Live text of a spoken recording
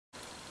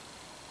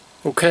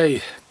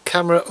Okay,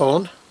 camera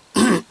on,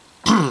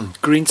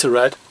 green to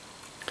red,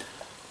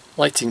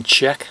 lighting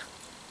check.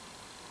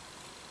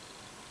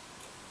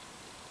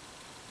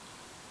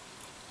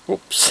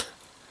 Whoops.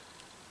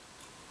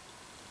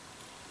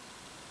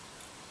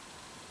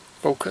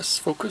 Focus,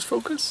 focus,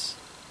 focus.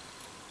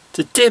 It's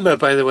a dimmer,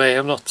 by the way.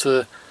 I'm not,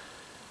 I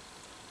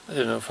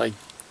don't know if I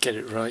get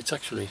it right,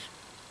 actually.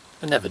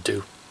 I never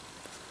do.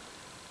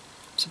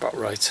 It's about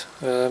right.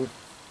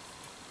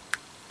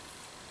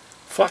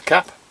 Flat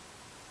cap.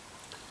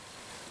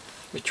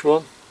 Which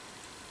one?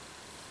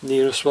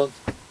 Nearest one?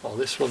 Oh,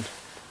 this one,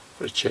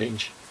 for a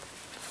change.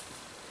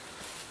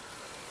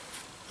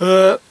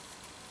 Oh,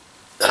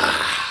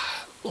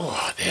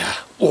 there.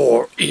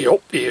 Or he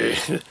up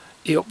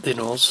the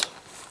nose.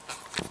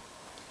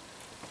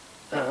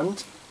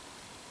 And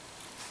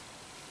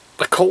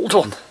the cold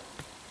one.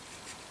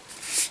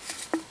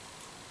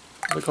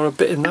 I've got a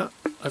bit in that.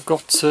 I've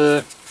got,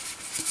 I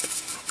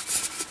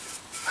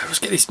always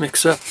get these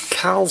mixed up.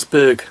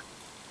 Carlsberg.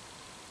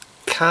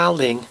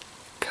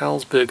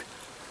 Carlsberg.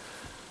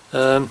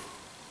 Where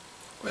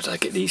did I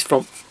get these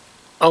from?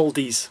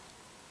 Aldi's.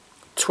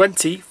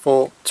 20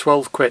 for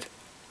 12 quid.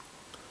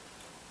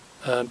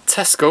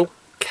 Tesco,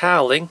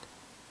 Carling,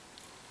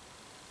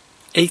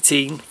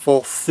 18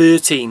 for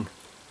 13.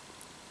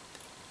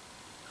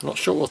 I'm not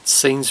sure what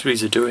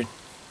Sainsbury's are doing,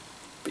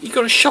 but you've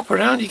got to shop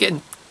around. You're getting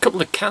a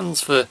couple of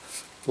cans for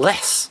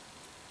less.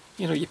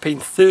 You know, you're paying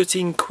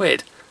 13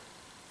 quid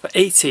for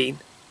 18,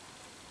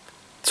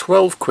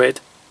 12 quid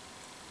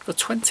for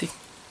 20.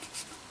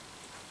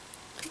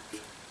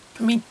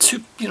 I mean,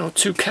 two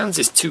cans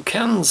is 2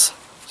 cans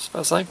as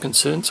far as I'm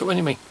concerned. So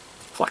anyway,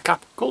 flat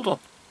cap, cold on.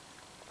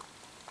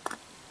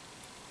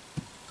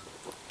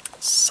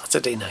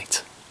 Saturday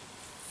night.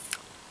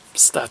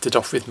 Started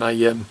off with my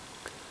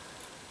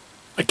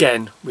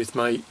again with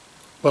my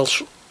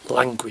Welsh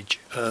language,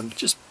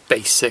 just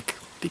basic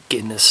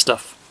beginner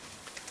stuff.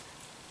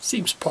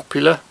 Seems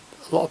popular.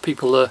 A lot of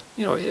people are,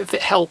 you know, if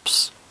it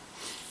helps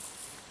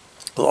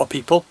a lot of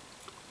people,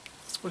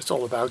 that's what it's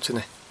all about,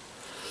 isn't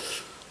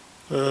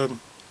it?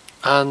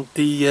 And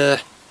the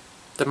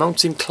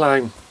mountain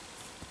climb,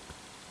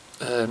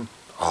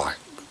 I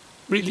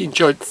really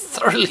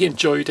thoroughly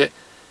enjoyed it.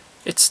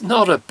 It's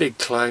not a big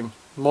climb,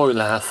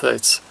 Moylartha.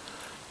 It's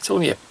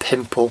only a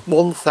pimple,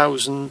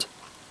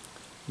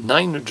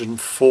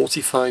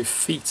 1,945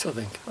 feet, I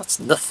think. That's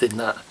nothing,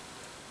 that.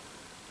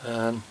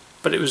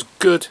 But it was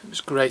good. It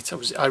was great.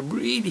 I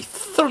really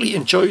thoroughly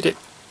enjoyed it.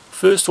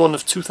 First one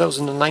of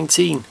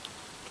 2019.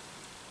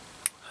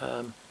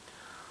 And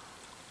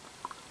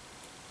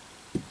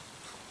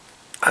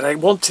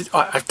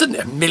I've done it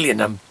a million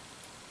and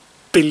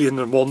billion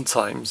and one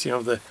times. You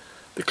know, the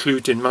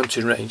Clwydyn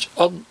mountain range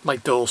on my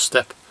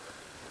doorstep.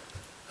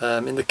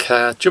 In the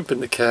car, jump in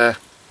the car.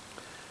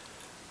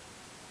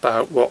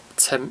 About what,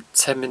 10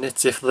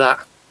 minutes, if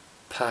that,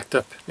 parked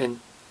up in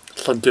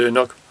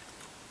Llandurnog.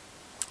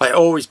 I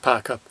always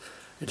park up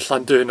in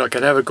Llandurnog. I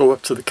never go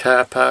up to the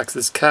car parks.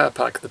 There's car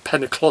park at the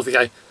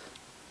Penacloddiau.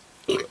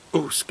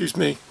 Oh, excuse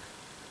me.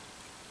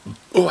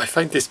 Oh, I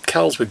find this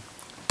Carlsberg a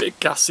bit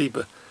gassy,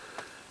 but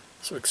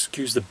so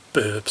excuse the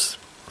burps.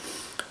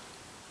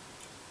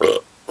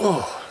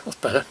 Oh, that's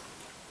better.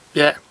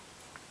 Yeah.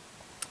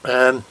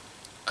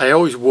 I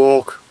always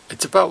walk.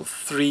 It's about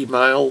 3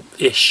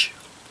 mile-ish.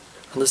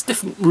 And there's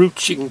different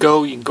routes you can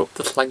go. You can go up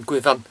to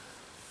Llanguifan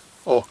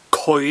or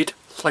Coed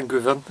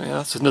Llanguifan. Yeah,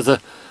 that's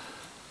another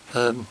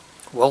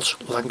Welsh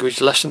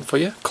language lesson for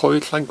you.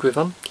 Coed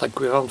Llanguifan,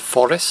 Llanguifan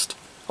Forest,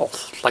 or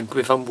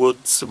Llanguifan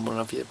Woods, and what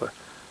have you.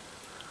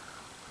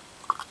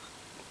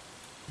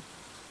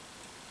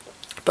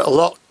 But a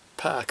lot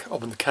park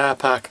up in the car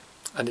park.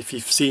 And if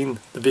you've seen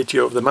the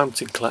video of the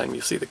mountain climb,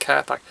 you'll see the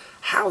car park.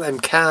 How them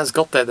cars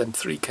got there, them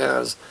 3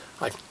 cars,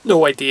 I've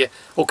no idea.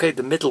 Okay,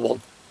 the middle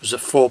one was a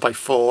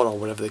 4x4 or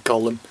whatever they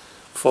call them,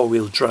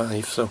 4-wheel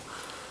drive. So,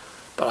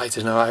 but I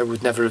don't know. I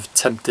would never have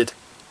attempted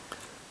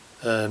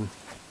to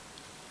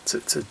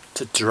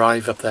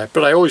drive up there.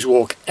 But I always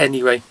walk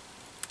anyway.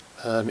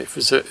 If it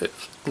was a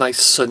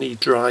nice sunny,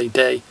 dry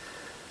day,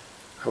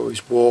 I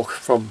always walk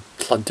from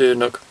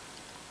Llandurnog,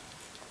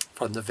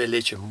 from the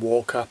village, and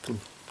walk up and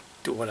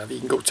do whatever. You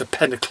can go to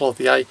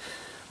Penacloddiau,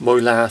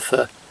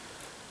 Moylartha,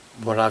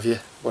 what have you,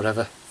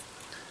 whatever.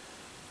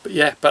 But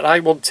yeah, but I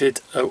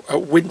wanted a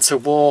winter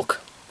walk.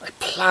 I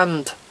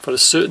planned for a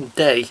certain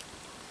day,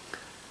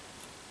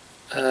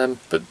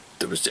 but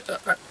there was,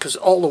 because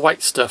all the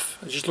white stuff,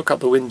 I just look out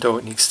the window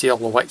and you can see all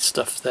the white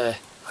stuff there.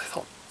 I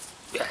thought,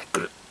 yeah,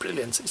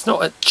 brilliant. It's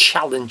not a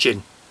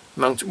challenging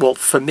mountain, well,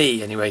 for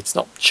me anyway, it's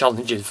not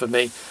challenging for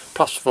me.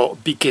 Perhaps for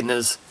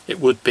beginners it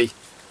would be,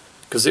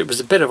 because it was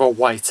a bit of a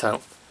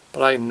whiteout.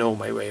 But I know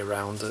my way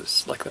around.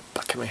 It's like the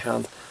back of my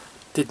hand.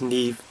 Didn't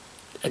need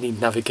any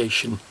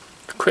navigation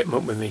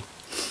equipment with me.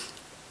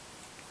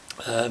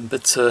 And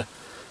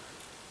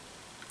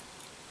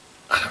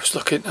I was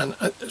looking, and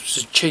it was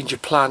a change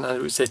of plan, and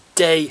it was a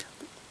day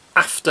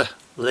after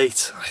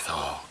late. I thought,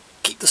 oh,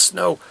 keep the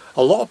snow.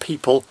 A lot of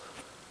people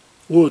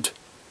would,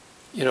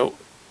 you know,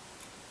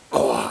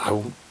 oh, I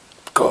won't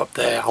go up up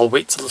there, I'll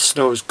wait till the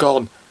snow's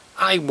gone.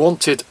 I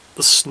wanted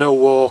the snow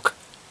walk.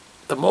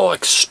 The more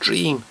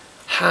extreme,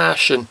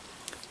 harsh and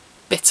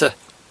bitter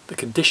the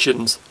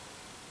conditions,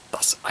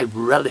 I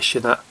relish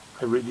in that.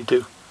 I really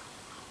do.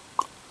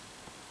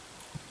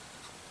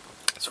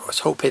 So I was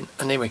hoping,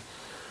 anyway,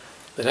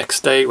 the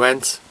next day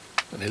went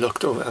and I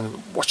looked over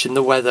and watching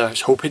the weather, I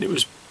was hoping it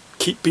was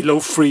keep below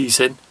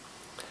freezing.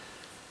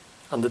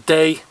 And the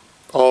day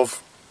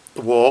of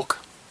the walk,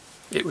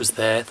 it was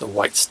there, the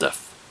white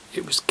stuff.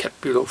 It was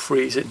kept below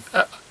freezing.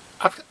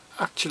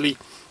 Actually,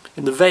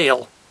 in the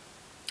Vale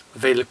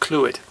of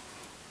Clwyd,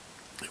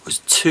 it was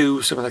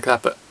 2, something like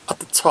that, but at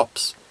the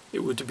tops it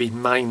would have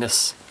been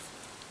minus.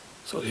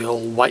 So the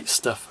old white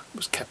stuff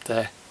was kept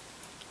there,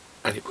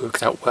 and it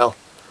worked out well.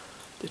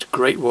 Did a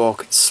great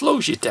walk. It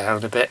slows you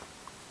down a bit.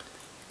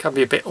 Can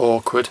be a bit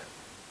awkward,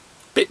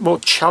 a bit more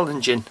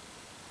challenging.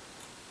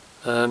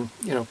 You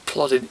know,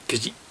 plodding,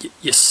 because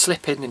you're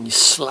slipping and you're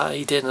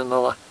sliding and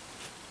all that.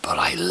 But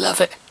I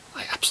love it.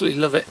 I absolutely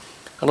love it.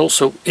 And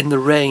also in the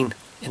rain,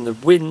 in the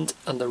wind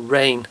and the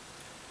rain.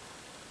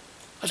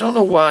 I don't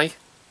know why.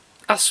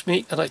 Ask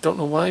me, and I don't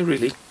know why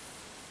really.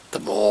 The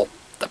more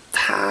the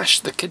harsh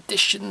the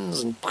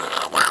conditions and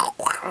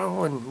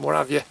what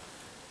have you,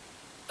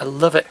 I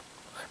love it.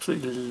 I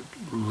absolutely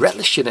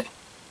relish in it.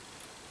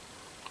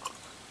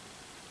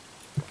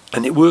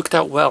 And it worked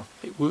out well.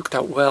 It worked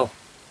out well.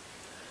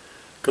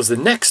 Because the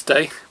next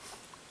day,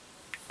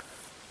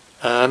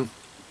 I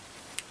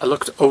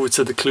looked over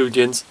to the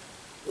Clwydians.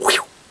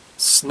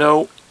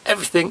 Snow,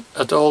 everything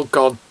had all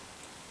gone.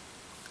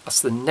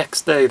 That's the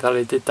next day that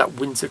I did that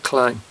winter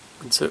climb,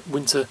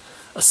 winter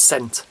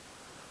ascent.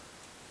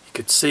 You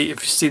could see,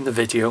 if you've seen the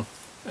video,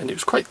 and it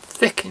was quite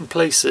thick in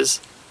places.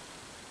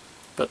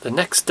 But the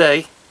next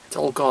day, it's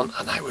all gone,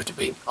 and I would have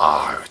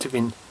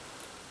been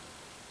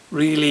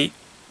really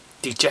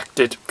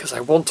dejected, because I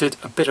wanted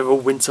a bit of a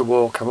winter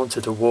walk. I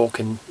wanted to walk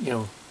in, you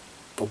know,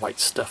 the white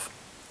stuff.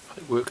 And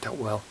it worked out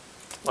well.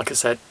 Like I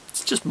said,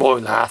 it's just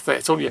Moel Arthur.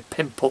 It's only a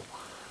pimple.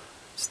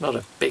 It's not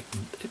a big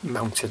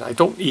mountain. I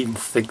don't even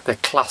think they're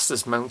classed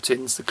as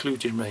mountains, the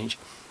Clwydian Range.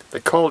 They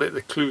call it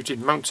the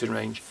Clwydian Mountain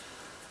Range,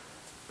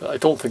 but I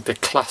don't think they're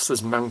classed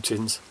as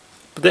mountains.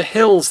 But they're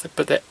hills,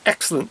 but they're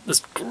excellent.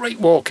 There's great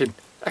walking,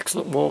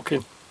 excellent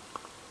walking.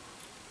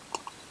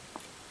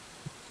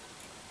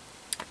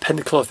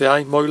 Pennycloth the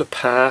Eye, Moyle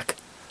Park,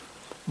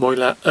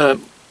 Moel Arthur,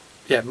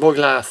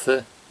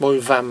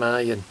 Moel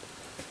Famau and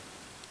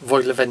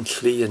Foel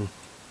Ventli and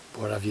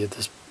what have you.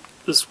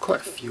 There's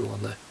quite a few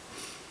on there.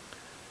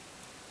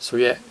 So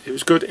yeah, it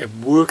was good. It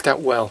worked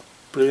out well.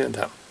 Brilliant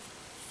that.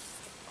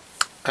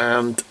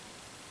 And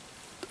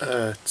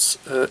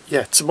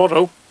yeah,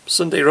 tomorrow,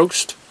 Sunday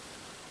roast.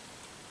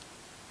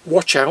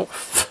 Watch out.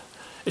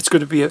 It's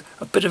going to be a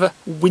bit of a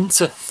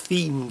winter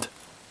themed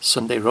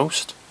Sunday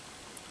roast.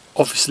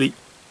 Obviously,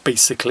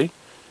 basically,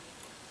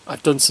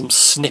 I've done some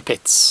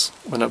snippets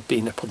when I've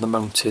been up on the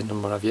mountain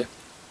and what have you.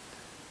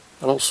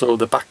 And also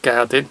the back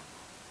garden.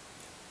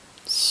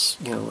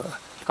 You know,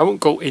 I won't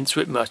go into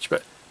it much,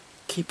 but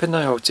keep an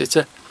eye out. It's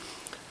a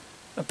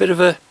bit of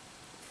a,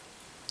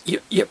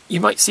 you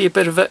might see a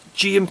bit of a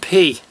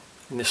G+P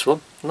in this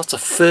one, and that's a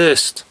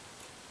first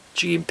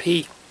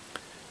G+P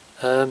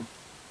on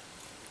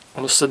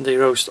a Sunday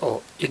roast,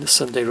 or in a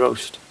Sunday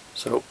roast.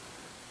 So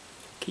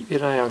keep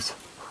your eye out.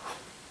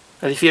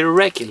 And if you're a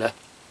regular,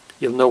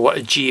 you'll know what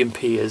a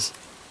G+P is.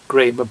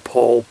 Graham and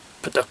Paul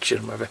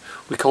production, whatever.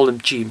 We call them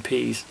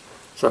G+Ps.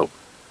 So,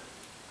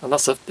 and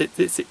that's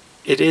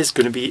it is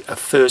going to be a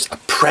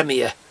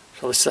premiere,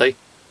 shall I say,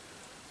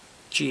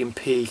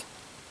 G+P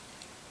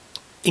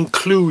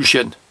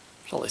inclusion,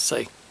 shall I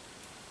say,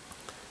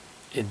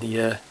 in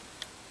the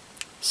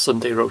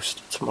Sunday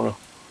roast tomorrow.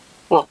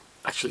 Well,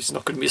 actually it's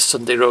not going to be a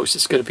Sunday roast,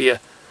 it's going to be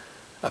a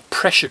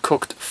pressure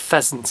cooked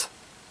pheasant.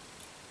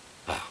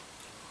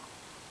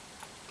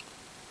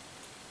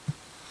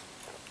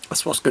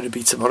 That's what's going to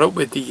be tomorrow,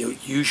 with the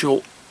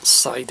usual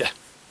cider.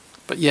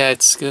 But yeah,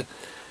 it's the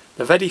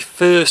very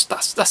first,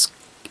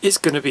 is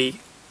going to be,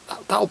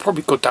 that'll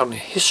probably go down in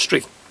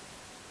history.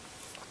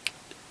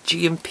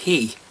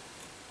 G+P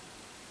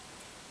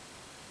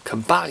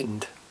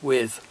combined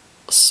with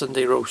a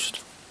Sunday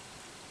roast.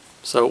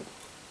 So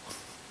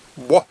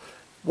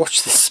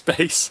watch this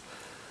space.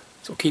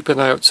 So keep an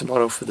eye out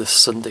tomorrow for the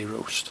Sunday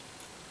roast.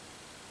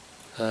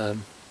 Like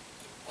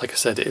I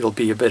said, it'll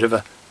be a bit of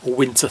a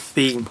winter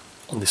theme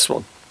on this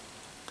one.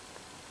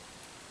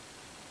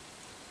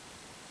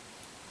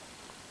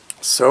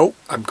 So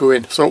I'm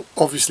going, so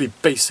obviously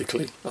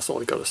basically, that's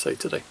all I got to say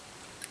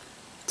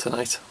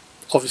tonight.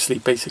 Obviously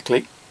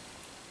basically,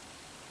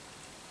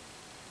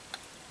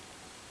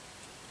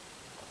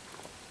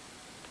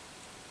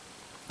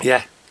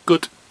 yeah,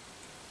 good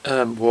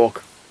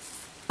walk,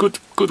 good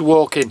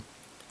walking.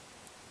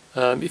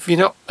 If you're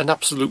not an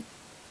absolute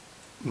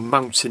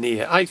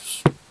mountaineer, I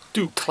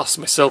do class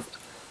myself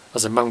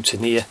as a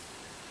mountaineer,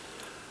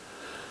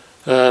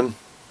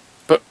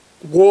 but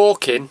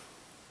walking,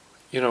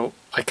 you know,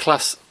 I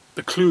class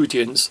the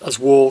Clwydians as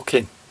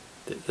walking,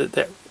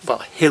 well,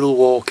 hill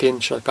walking,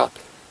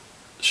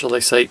 shall I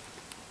say.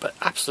 But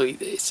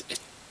absolutely, it's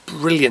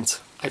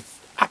brilliant. I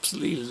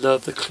absolutely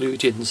love the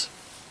Cludian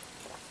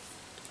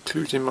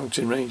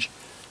mountain range.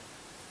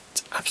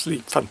 It's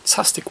absolutely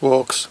fantastic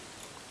walks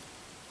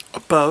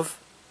above,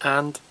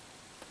 and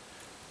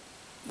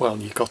well,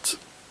 you've got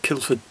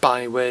Kilford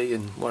Byway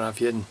and what have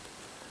you, and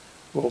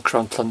walk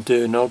around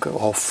Llandurnog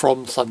or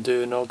from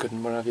Llandurnog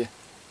and what have you.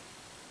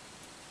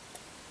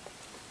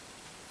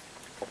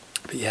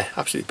 But yeah,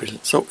 absolutely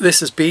brilliant. So this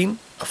has been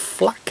a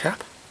flat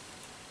cap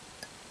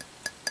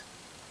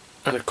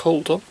and a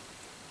cold one,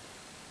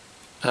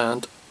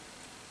 and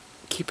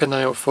keep an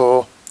eye out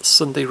for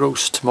Sunday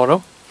roast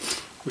tomorrow,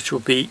 which will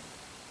be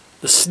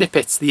the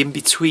snippets, the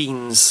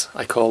in-betweens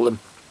I call them.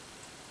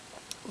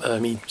 I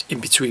mean,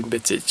 in-between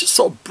bits. It just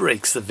sort of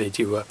breaks the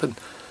video up and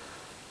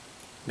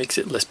makes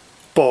it less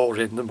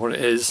boring than what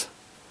it is.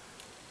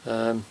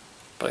 But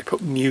I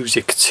put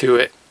music to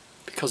it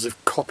because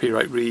of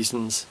copyright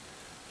reasons.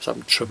 I was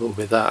having trouble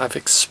with that. I've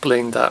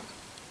explained that,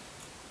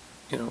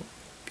 you know,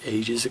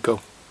 ages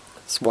ago.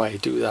 That's why I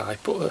do that. I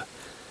put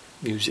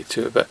music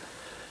to it. But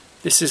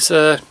this is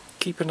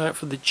keep an eye out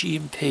for the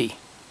G+P.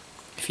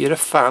 If you're a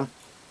fan,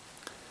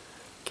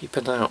 keep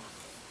an eye out.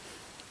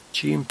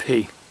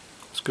 G+P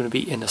is going to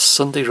be in a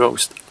Sunday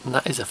roast, and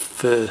that is a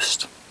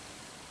first.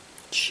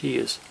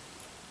 Cheers.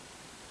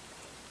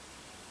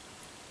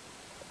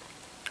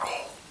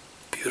 Oh,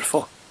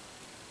 beautiful.